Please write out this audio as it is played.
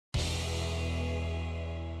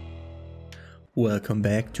Welcome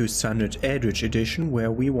back to Sundered Eldritch Edition, where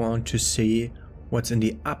we want to see what's in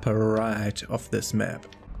the upper right of this map.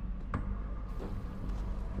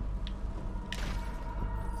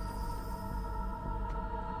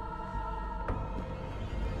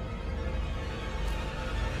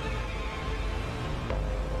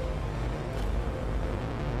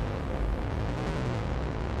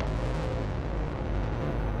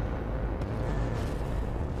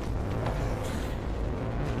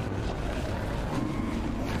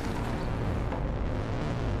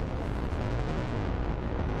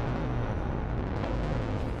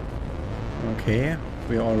 Okay,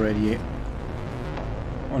 we're already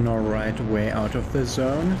on our right way out of the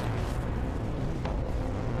zone.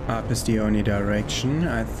 Up is the only direction,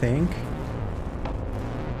 I think.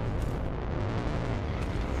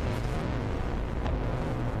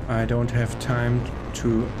 I don't have time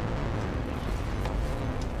to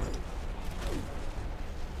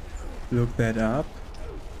look that up.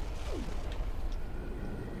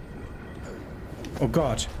 Oh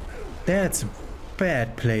god, that's a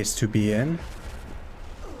bad place to be in.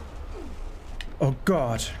 Oh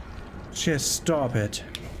god, just stop it.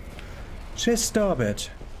 Just stop it.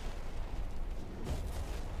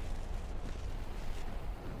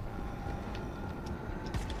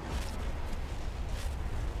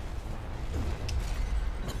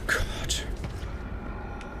 Oh god.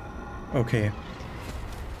 Okay.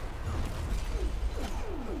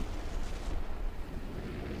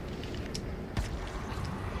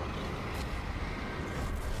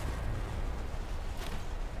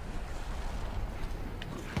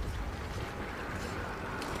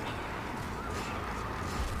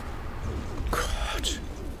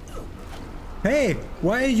 Hey,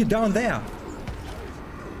 why are you down there?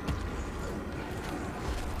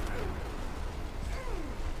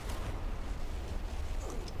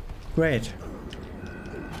 Great.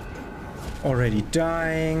 Already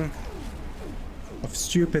dying of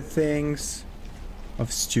stupid things,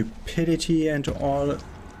 of stupidity and all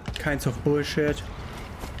kinds of bullshit.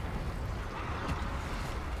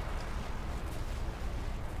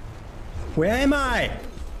 Where am I?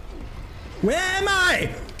 Where am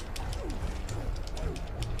I?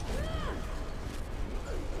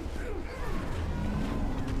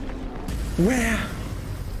 Where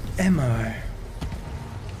am I?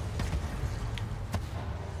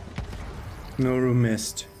 No room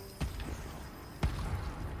missed.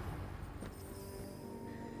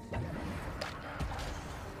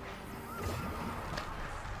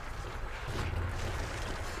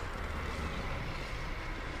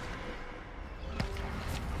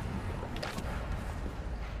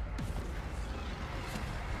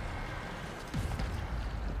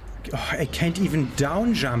 Oh, I can't even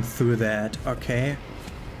down jump through that, okay.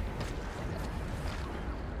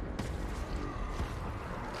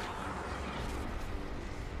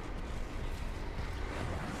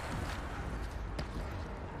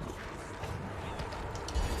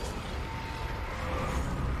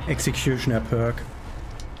 Executioner perk.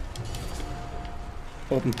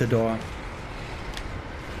 Opened the door.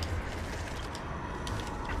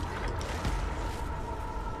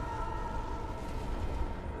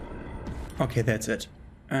 Okay, that's it.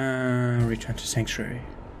 Return to Sanctuary.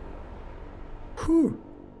 Whew.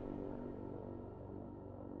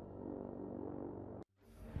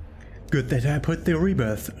 Good that I put the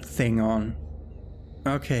rebirth thing on.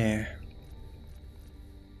 Okay.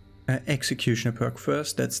 Executioner perk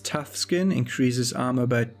first. That's Tough Skin. Increases armor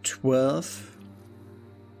by 12.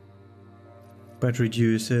 But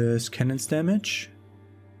reduces cannons damage.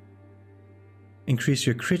 Increase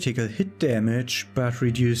your critical hit damage, but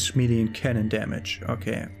reduce melee and cannon damage.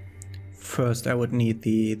 Okay. First, I would need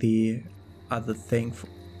the other thing for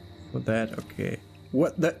that. Okay.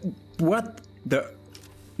 What the?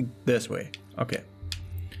 This way. Okay.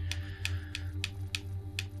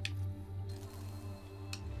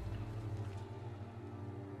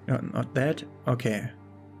 No, not that. Okay.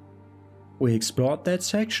 We explored that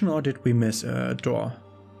section, or did we miss a door?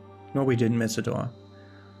 No, we didn't miss a door.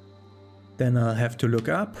 Then I'll have to look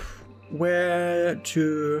up where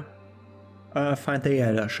to find the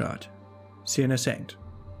Elder Shard. See you in a second.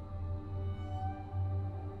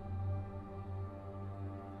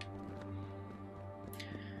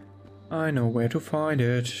 I know where to find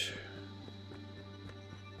it.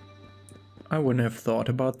 I wouldn't have thought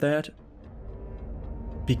about that,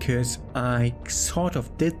 because I sort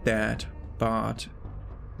of did that, but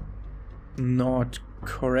not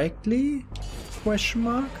correctly? Question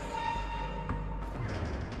mark?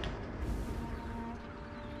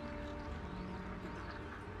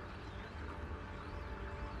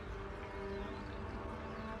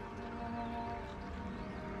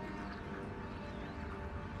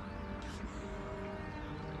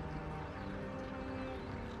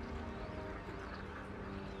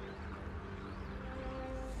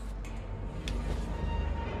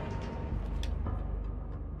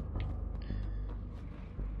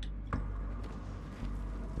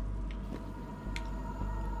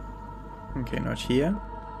 Okay, not here.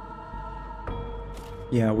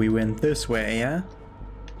 Yeah, we went this way, yeah?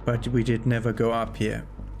 But we did never go up here.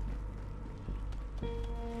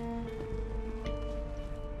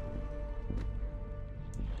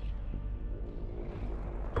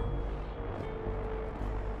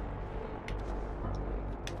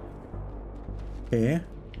 Okay.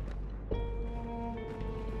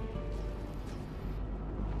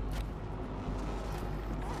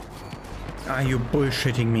 Are you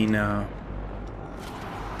bullshitting me now?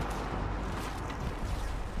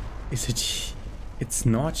 Is it... It's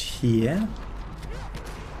not here?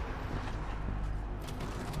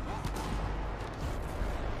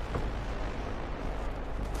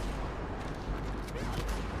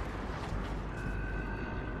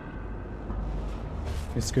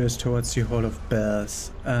 This goes towards the Hall of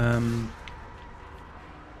Bells.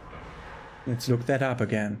 Let's look that up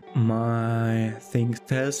again. My thing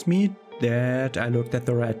tells me that I looked at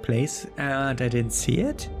the right place and I didn't see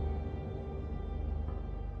it.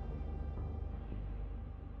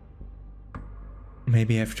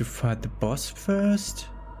 Maybe I have to fight the boss first?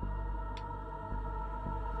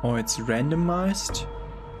 Or it's randomized?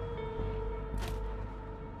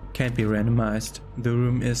 Can't be randomized. The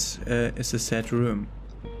room is a set room.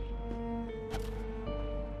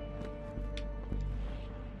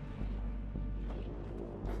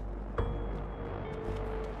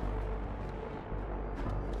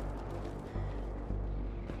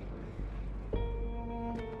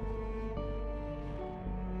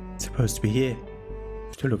 It's supposed to be here.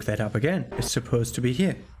 To look that up again. It's supposed to be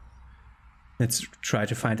here. Let's try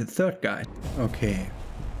to find the third guy. Okay.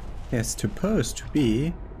 It's supposed to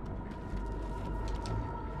be...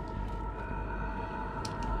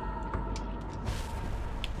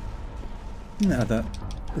 another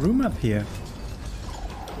room up here.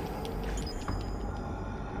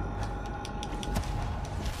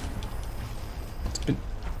 It's been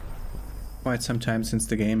quite some time since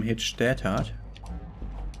the game hit that hard.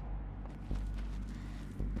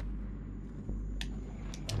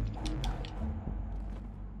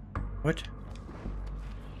 What?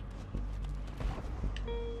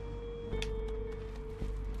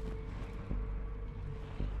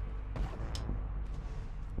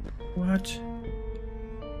 What?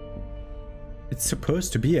 It's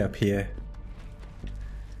supposed to be up here.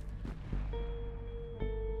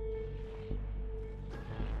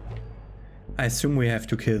 I assume we have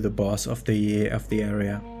to kill the boss of the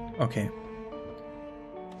area. Okay.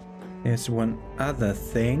 There's one other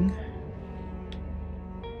thing.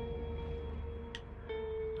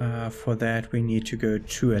 For that we need to go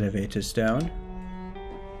 2 elevators down.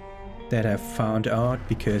 That I found out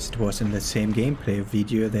because it was in the same gameplay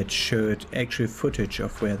video that showed actual footage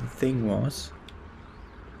of where the thing was.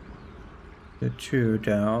 The 2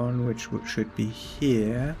 down, which should be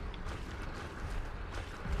here.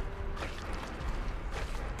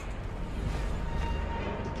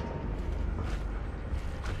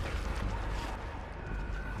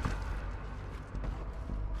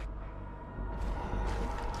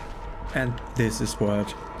 And this is what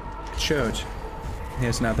it showed.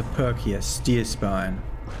 Here's another perk here, Steel Spine.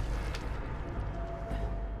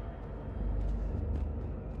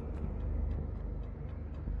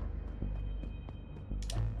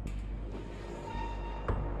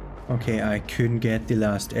 Okay, I couldn't get the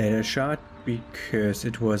last Elder shot because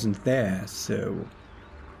it wasn't there, so...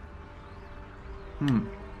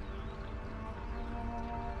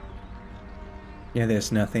 Yeah,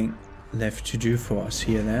 there's nothing left to do for us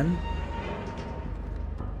here then.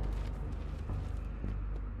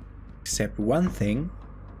 Except one thing,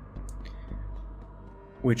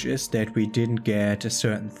 which is that we didn't get a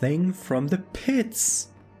certain thing from the pits,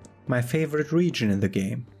 my favorite region in the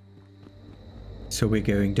game. So we're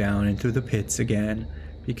going down into the pits again,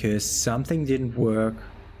 because something didn't work.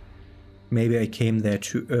 Maybe I came there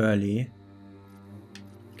too early.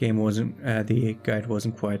 The guide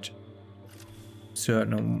wasn't quite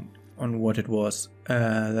certain on what it was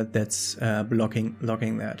that's blocking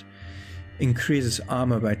that. Increases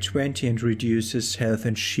armor by 20 and reduces health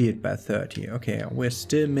and shield by 30. Okay, we're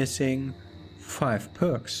still missing 5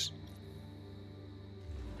 perks.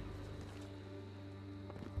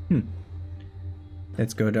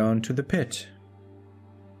 Let's go down to the pit.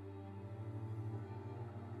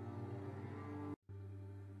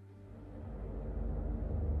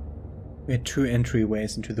 We had 2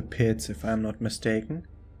 entryways into the pits, if I'm not mistaken.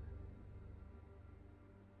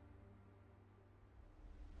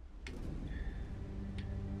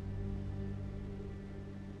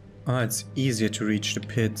 Oh, it's easier to reach the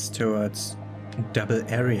pits towards double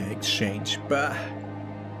area exchange, bah!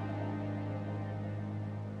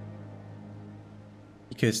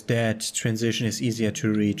 because that transition is easier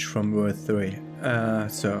to reach from World 3.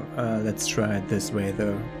 So let's try it this way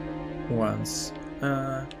though. Once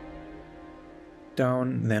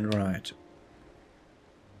down, then right.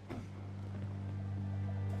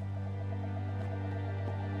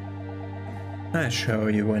 I'll show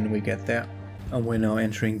you when we get there. And we're now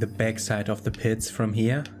entering the backside of the pits from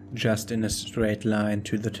here, just in a straight line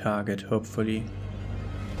to the target, hopefully.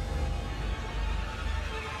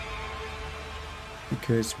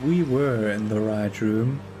 Because we were in the right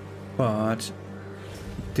room, but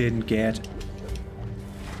didn't get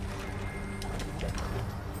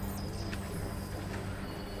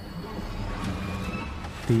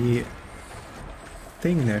the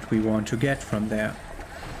thing that we want to get from there.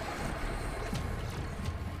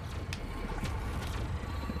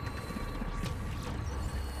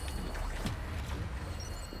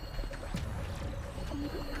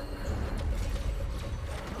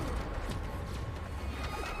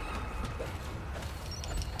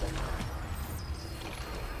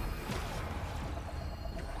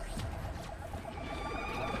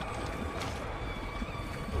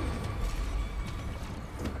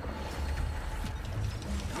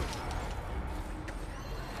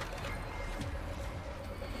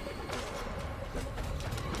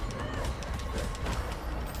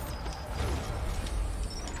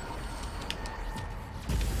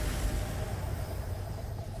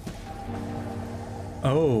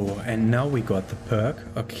 Oh, and now we got the perk.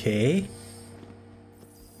 Okay.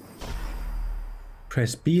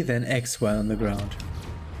 Press B, then X while on the ground.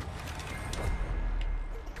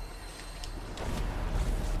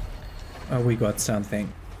 Oh, we got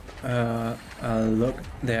something. I'll look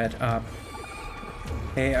that up.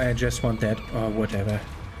 Hey, I just want that, or whatever.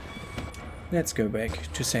 Let's go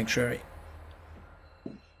back to Sanctuary.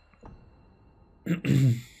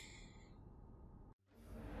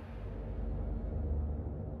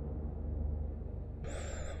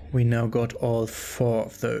 We now got all 4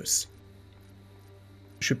 of those.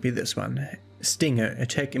 Should be this one. Stinger.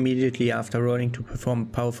 Attack immediately after rolling to perform a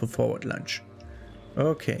powerful forward lunge.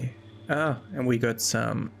 Okay. Ah, and we got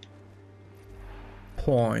some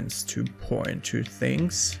points to point to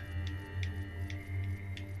things.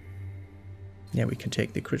 Yeah, we can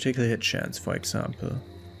take the critical hit chance, for example.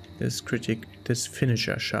 This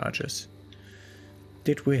finisher charges.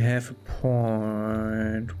 Did we have a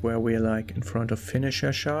point where we're like in front of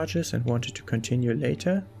finisher charges and wanted to continue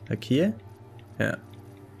later? Like here? Yeah.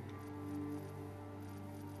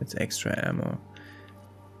 It's extra ammo.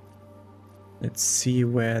 Let's see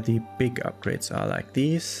where the big upgrades are, like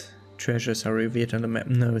these. Treasures are revealed on the map.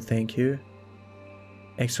 No, thank you.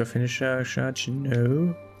 Extra finisher charge?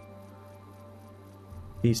 No.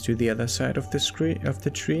 These to the other side of the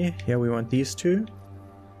tree. Yeah, we want these two.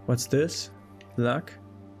 What's this? Luck.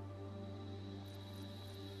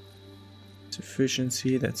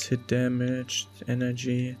 Efficiency, that's hit damage,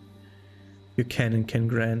 energy. Your cannon can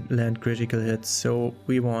land critical hits, so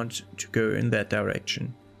we want to go in that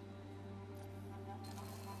direction.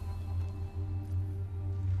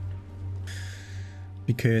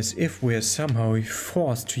 Because if we're somehow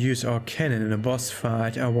forced to use our cannon in a boss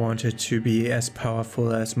fight, I want it to be as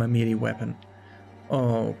powerful as my melee weapon.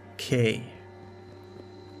 Okay.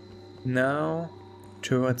 Now,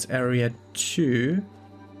 towards area 2.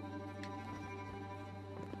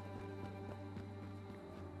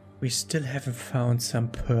 We still haven't found some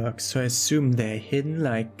perks, so I assume they're hidden,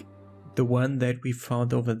 like the one that we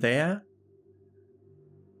found over there.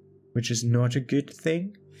 Which is not a good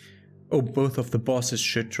thing. Oh, both of the bosses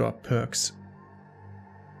should drop perks.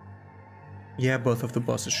 Yeah, both of the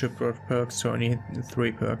bosses should drop perks, so only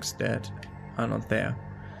 3 perks that are not there.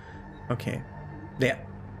 Okay. There.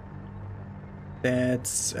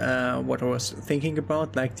 That's what I was thinking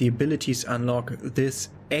about, like the abilities unlock this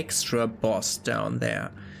extra boss down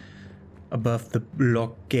there. Above the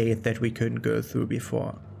locked gate that we couldn't go through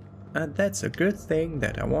before. And that's a good thing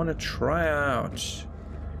that I want to try out.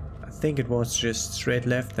 I think it was just straight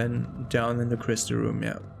left and down in the crystal room,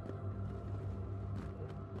 yeah.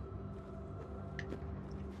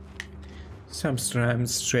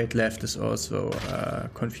 Sometimes straight left is also a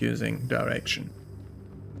confusing direction.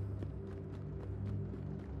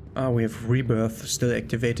 We have Rebirth still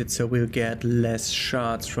activated, so we'll get less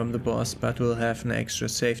shards from the boss, but we'll have an extra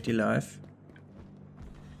safety life.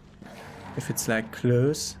 If it's like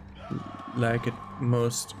close, like it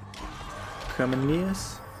most commonly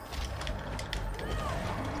is.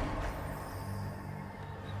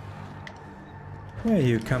 Where are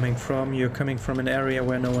you coming from? You're coming from an area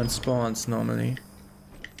where no one spawns normally.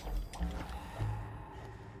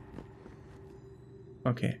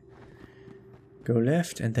 Okay. Go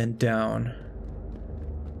left and then down.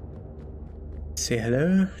 say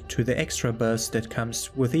hello to the extra buzz that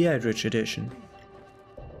comes with the Eldritch Edition.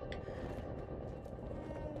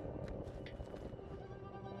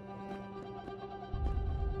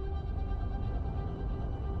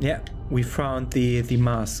 Yeah, we found the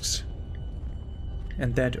masks.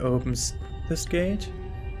 And that opens this gate.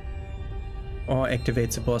 Or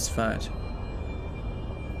activates a boss fight.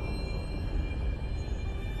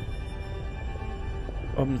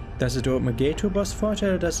 Does it open a gate to a boss fight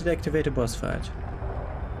or does it activate a boss fight?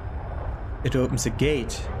 It opens a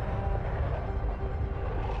gate.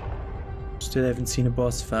 Still haven't seen a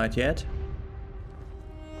boss fight yet.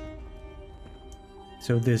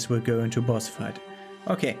 So this will go into boss fight.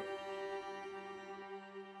 Okay.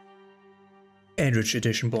 Eldritch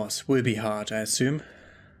Edition boss will be hard, I assume.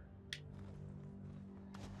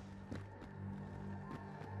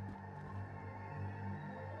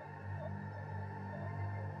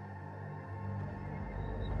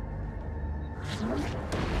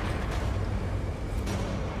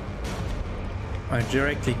 I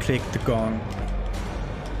directly clicked the Gong.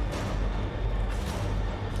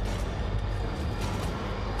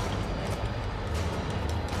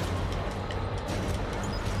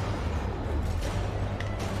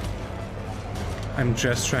 I'm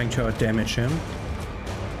just trying to outdamage him.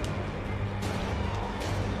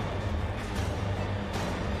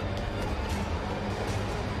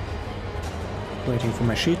 Waiting for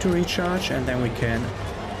my sheet to recharge and then we can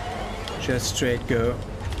just straight go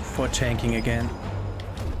for tanking again.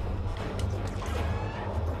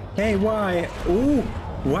 Hey, why? Ooh,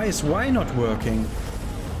 why is Y not working?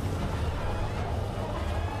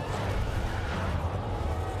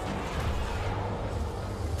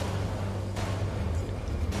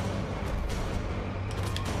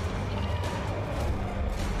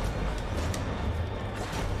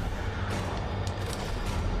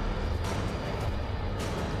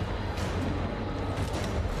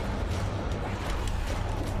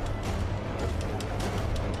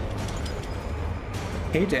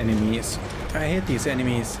 Hate enemies. I hate these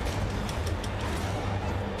enemies.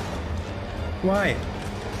 Why?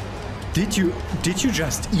 Did you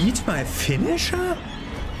just eat my finisher?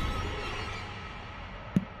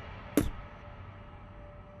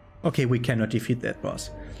 Okay, we cannot defeat that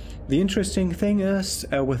boss. The interesting thing is,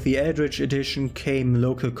 with the Eldritch Edition came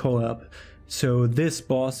local co-op. So this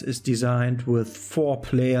boss is designed with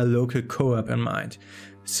 4-player local co-op in mind.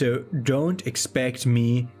 So don't expect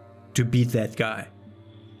me to beat that guy.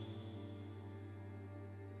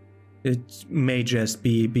 It may just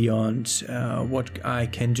be beyond what I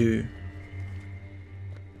can do.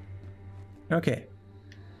 Okay.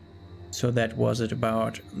 So that was it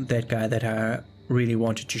about that guy that I really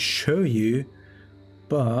wanted to show you.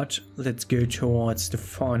 But let's go towards the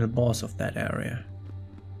final boss of that area.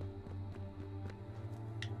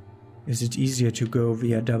 Is it easier to go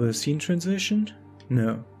via double scene transition?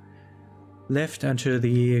 No. Left until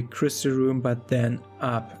the crystal room, but then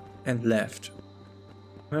up and left.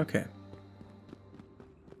 Okay.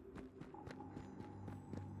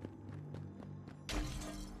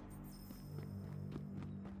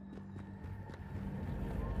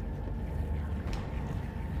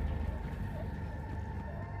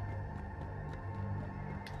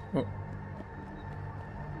 Oh.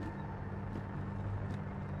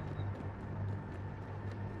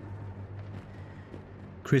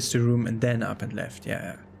 Crystal room and then up and left,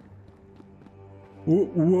 yeah. Whoa,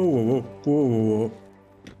 whoa, whoa, whoa, whoa, whoa.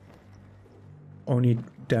 Only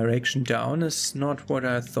direction down is not what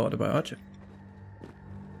I thought about.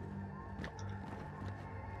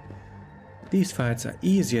 These fights are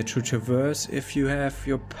easier to traverse if you have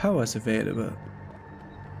your powers available.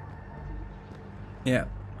 Yeah,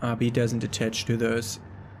 RB doesn't attach to those.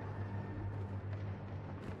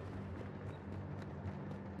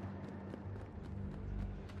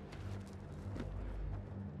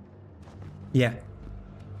 Yeah.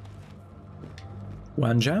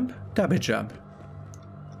 One jump, double jump.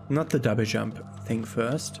 Not the double jump thing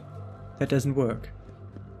first. That doesn't work.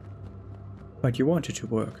 But you want it to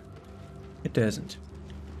work. It doesn't.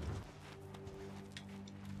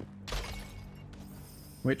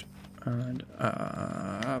 Wait. And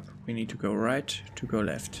up. We need to go right to go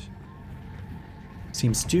left.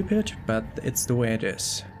 Seems stupid, but it's the way it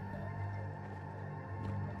is.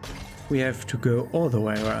 We have to go all the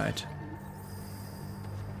way right.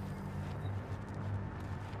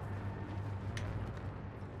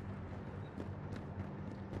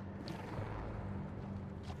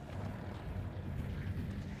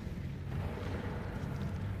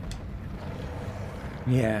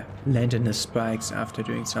 Yeah, land in the spikes after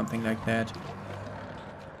doing something like that.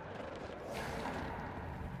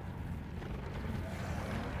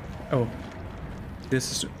 Oh,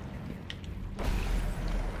 This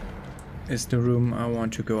is the room I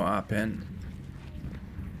want to go up in.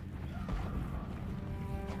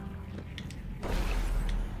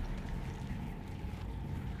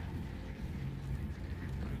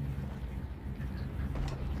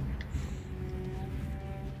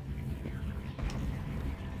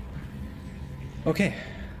 Okay,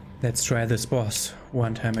 let's try this boss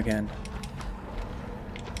one time again.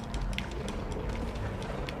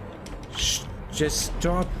 Just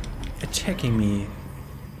stop attacking me,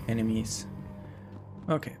 enemies.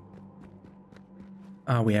 Okay.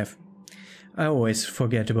 We have... I always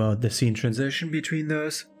forget about the scene transition between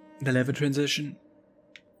those. The level transition.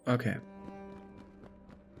 Okay.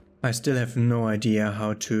 I still have no idea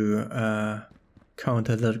how to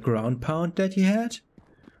counter the ground pound that he had,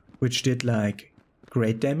 which did like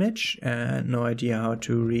great damage, and no idea how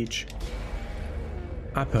to reach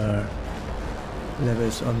upper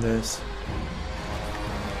levels on this.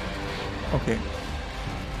 Okay.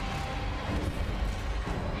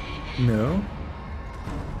 No.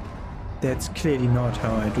 That's clearly not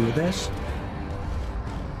how I do this.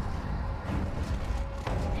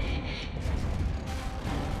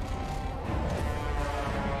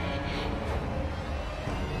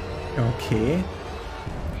 Okay.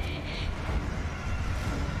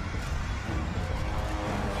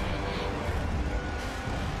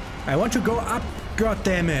 I want to go up, god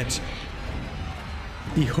damn it!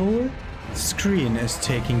 The whole screen is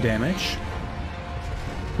taking damage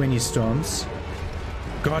when he storms.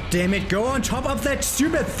 God damn it, go on top of that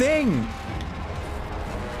stupid thing!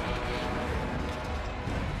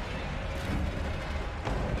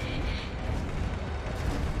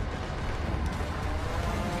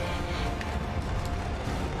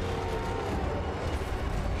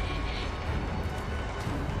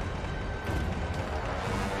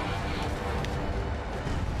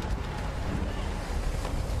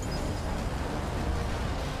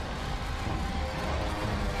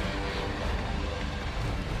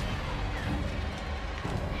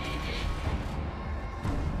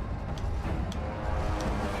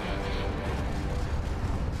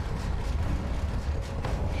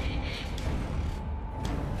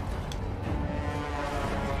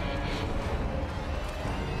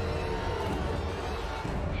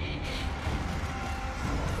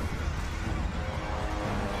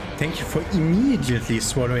 Thank you for immediately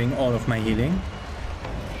swallowing all of my healing.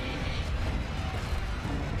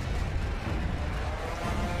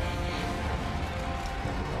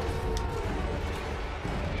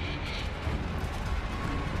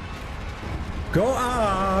 Go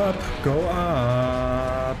up,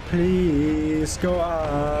 please go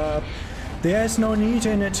up. There's no need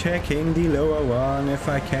in attacking the lower one if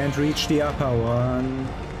I can't reach the upper one.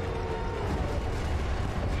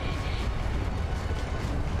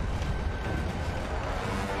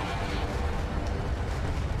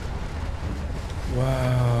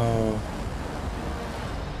 Wow.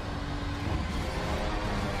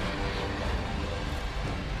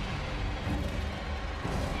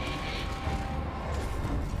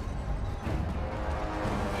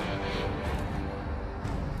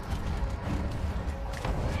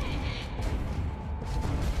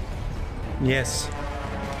 Yes.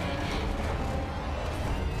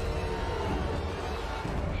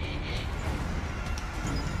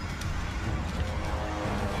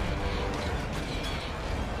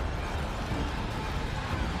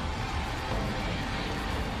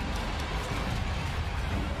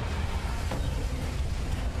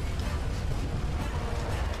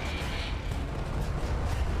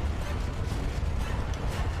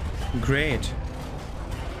 Great.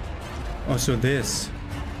 Also this.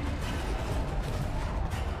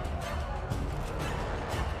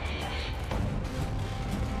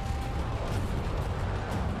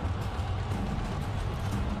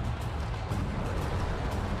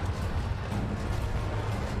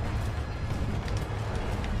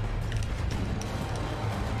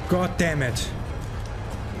 God damn it.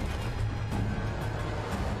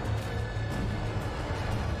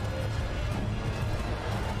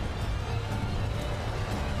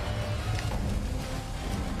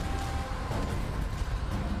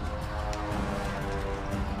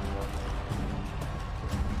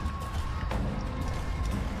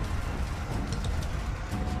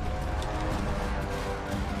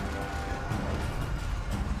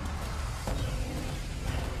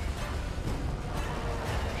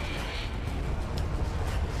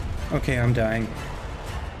 Okay, I'm dying.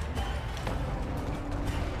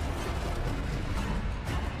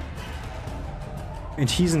 And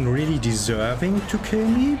he isn't really deserving to kill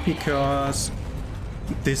me because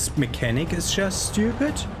this mechanic is just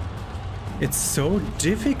stupid. It's so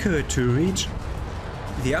difficult to reach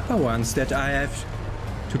the upper ones that I have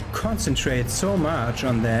to concentrate so much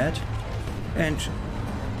on that. And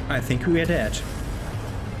I think we are dead.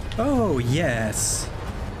 Oh, yes.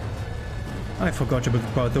 I forgot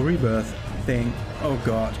about the rebirth thing. Oh,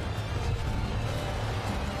 God.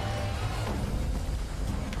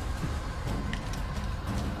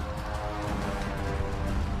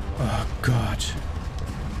 Oh, God.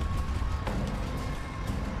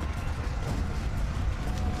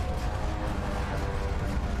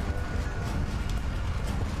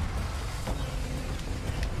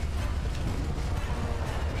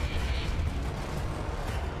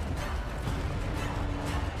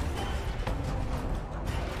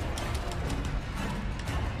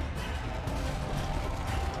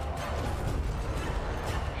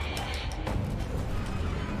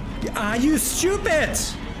 Are you stupid?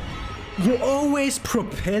 You're always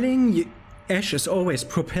propelling... Eshe is always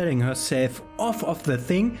propelling herself off of the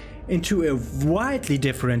thing into a widely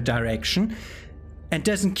different direction and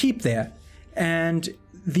doesn't keep there. And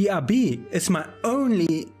the RB is my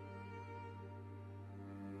only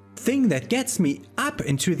thing that gets me up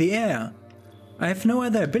into the air. I have no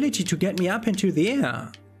other ability to get me up into the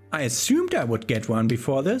air. I assumed I would get one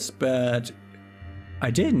before this, but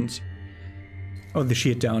I didn't. Oh, the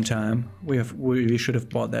sheer downtime. We should have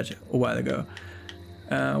bought that a while ago.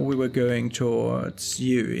 We were going towards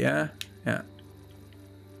you, yeah? Yeah.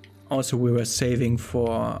 Also, we were saving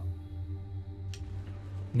for...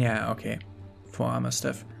 Yeah, okay. For armor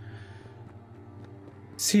stuff.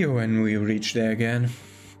 See you when we reach there again.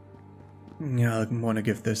 Yeah, I want to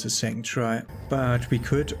give this a second try. But we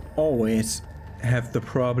could always have the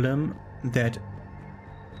problem that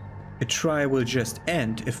a try will just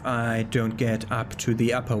end if I don't get up to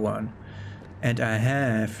the upper one. And I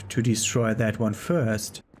have to destroy that one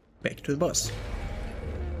first. Back to the boss.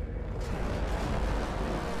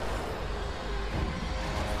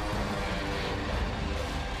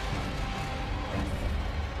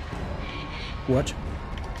 What?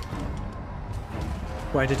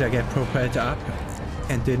 Why did I get propelled up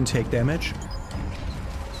and didn't take damage?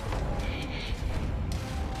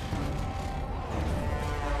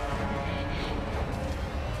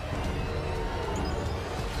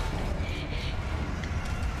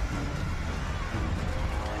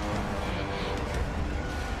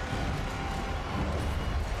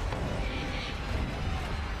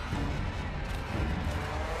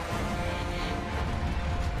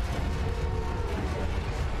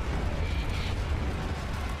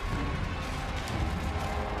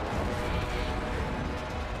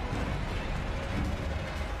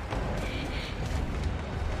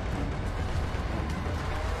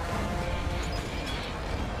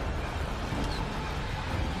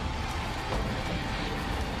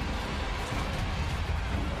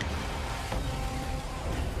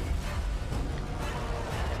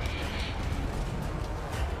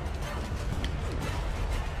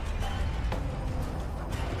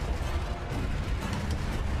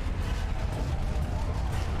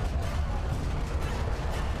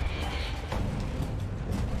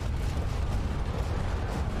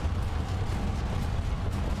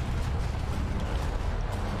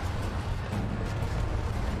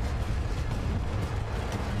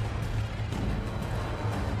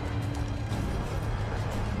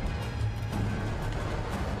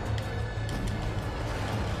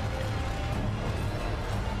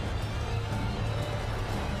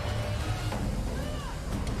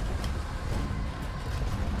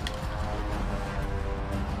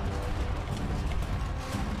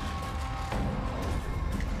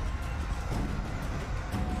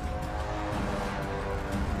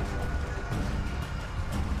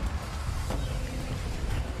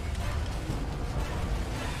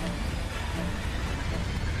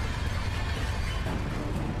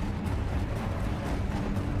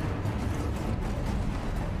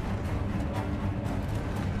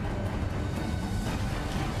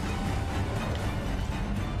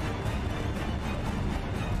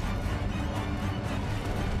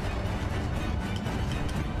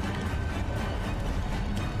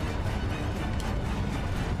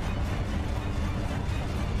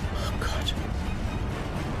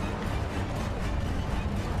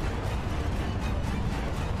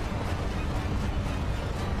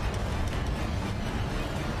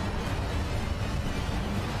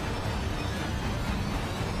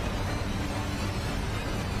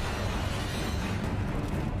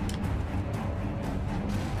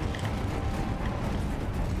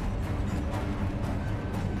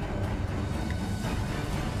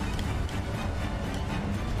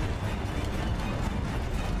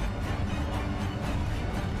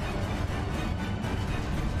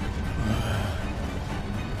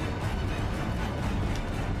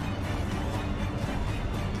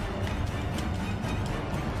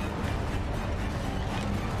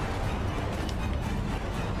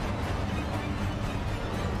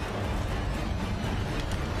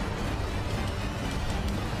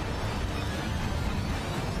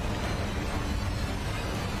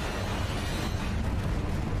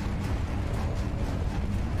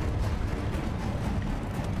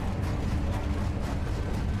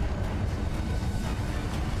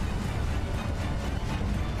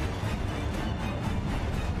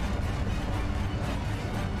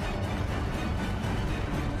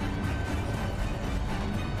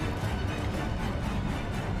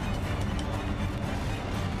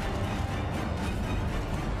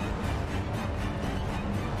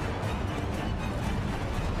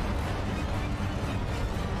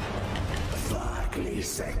 ugly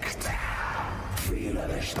sect.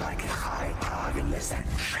 Feelerish like high target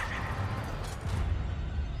ascension.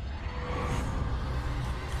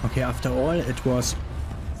 Okay, after all, it was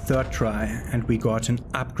third try, and we got an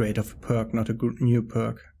upgrade of a perk, not a new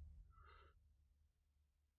perk.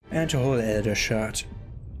 And a whole Elder Shard.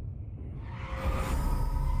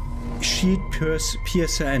 Shield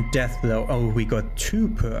Piercer and Death Blow. Oh, we got 2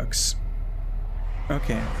 perks.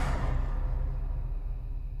 Okay.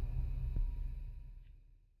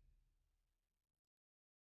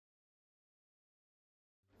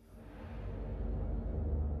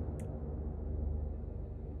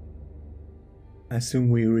 I assume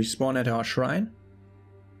we respawn at our shrine.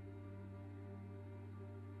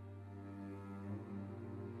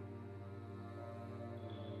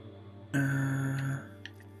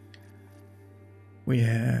 We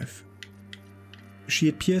have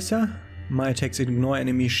Shield Piercer. My attacks ignore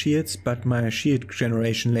enemy shields, but my shield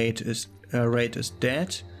generation rate is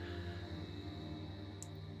dead.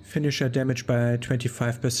 Finisher damage by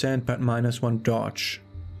 25%, but -1 dodge.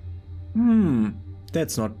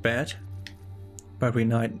 That's not bad. But we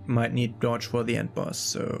might need dodge for the end boss,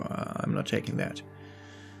 so I'm not taking that.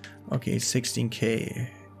 Okay, 16k.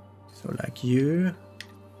 So like you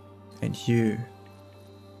and you.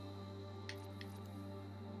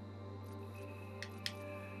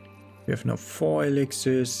 We have now 4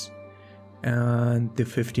 elixirs and the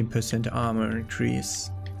 15% armor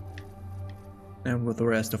increase. And with the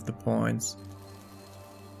rest of the points,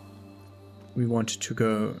 we want to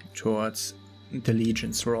go towards the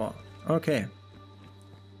Legion's Roar. Okay.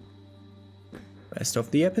 Rest of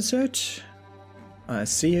the episode, I'll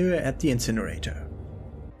see you at the incinerator.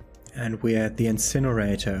 And we're at the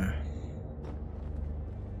incinerator.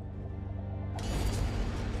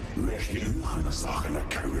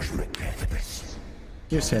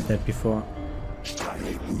 You said that before.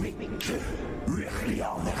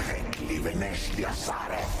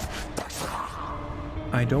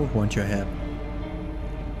 I don't want your help.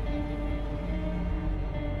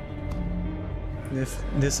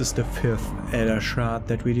 This is the 5th Elder Shard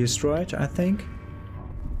that we destroyed, I think.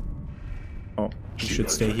 Oh, we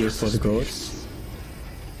should stay here for the goats.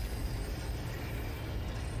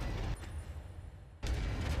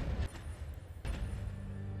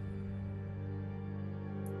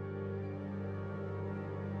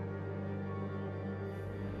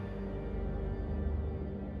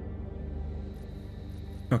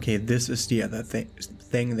 Okay, this is the other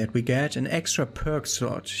thing that we get. An extra perk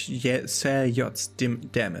slot. Sell yachts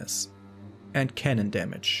damage. And cannon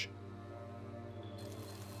damage.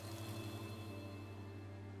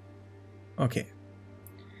 Okay.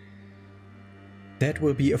 That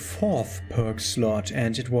will be a 4th perk slot,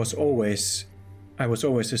 and I was always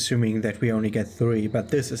assuming that we only get 3, but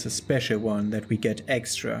this is a special one that we get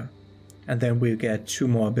extra. And then we'll get 2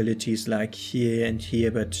 more abilities like here and here,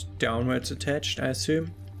 but downwards attached, I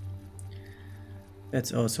assume.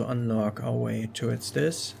 Let's also unlock our way towards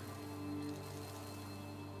this.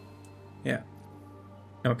 Yeah.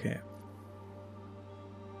 Okay.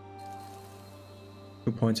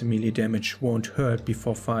 2 points of melee damage won't hurt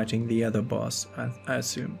before fighting the other boss, I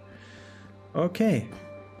assume. Okay.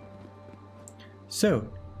 So.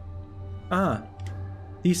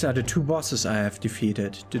 These are the 2 bosses I have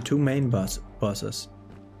defeated. The 2 main bosses.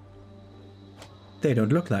 They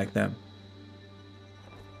don't look like them.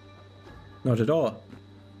 Not at all.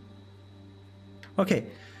 Okay,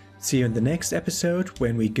 see you in the next episode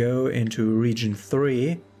when we go into Region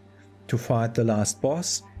 3 to fight the last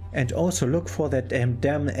boss, and also look for that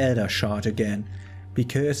damn Elder Shard again,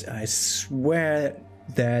 because I swear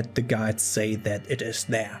that the guides say that it is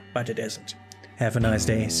there, but it isn't. Have a nice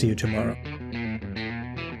day, see you tomorrow.